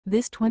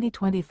This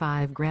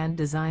 2025 Grand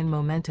Design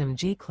Momentum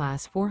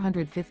G-Class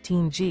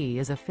 415G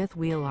is a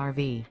fifth-wheel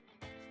RV.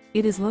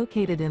 It is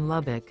located in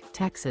Lubbock,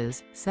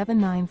 Texas,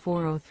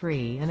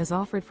 79403 and is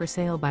offered for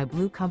sale by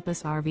Blue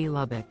Compass RV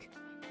Lubbock.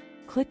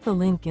 Click the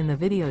link in the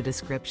video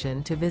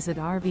description to visit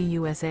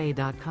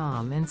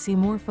RVUSA.com and see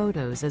more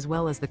photos as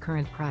well as the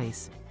current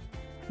price.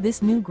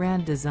 This new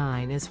Grand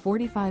Design is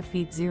 45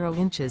 feet 0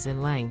 inches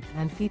in length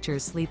and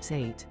features Sleeps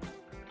 8.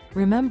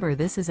 Remember,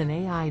 this is an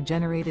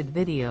AI-generated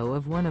video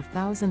of one of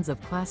thousands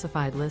of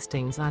classified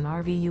listings on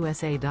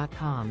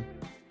RVUSA.com.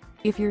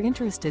 If you're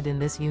interested in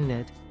this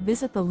unit,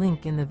 visit the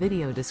link in the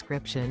video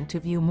description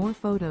to view more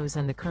photos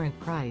and the current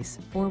price,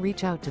 or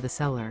reach out to the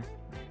seller.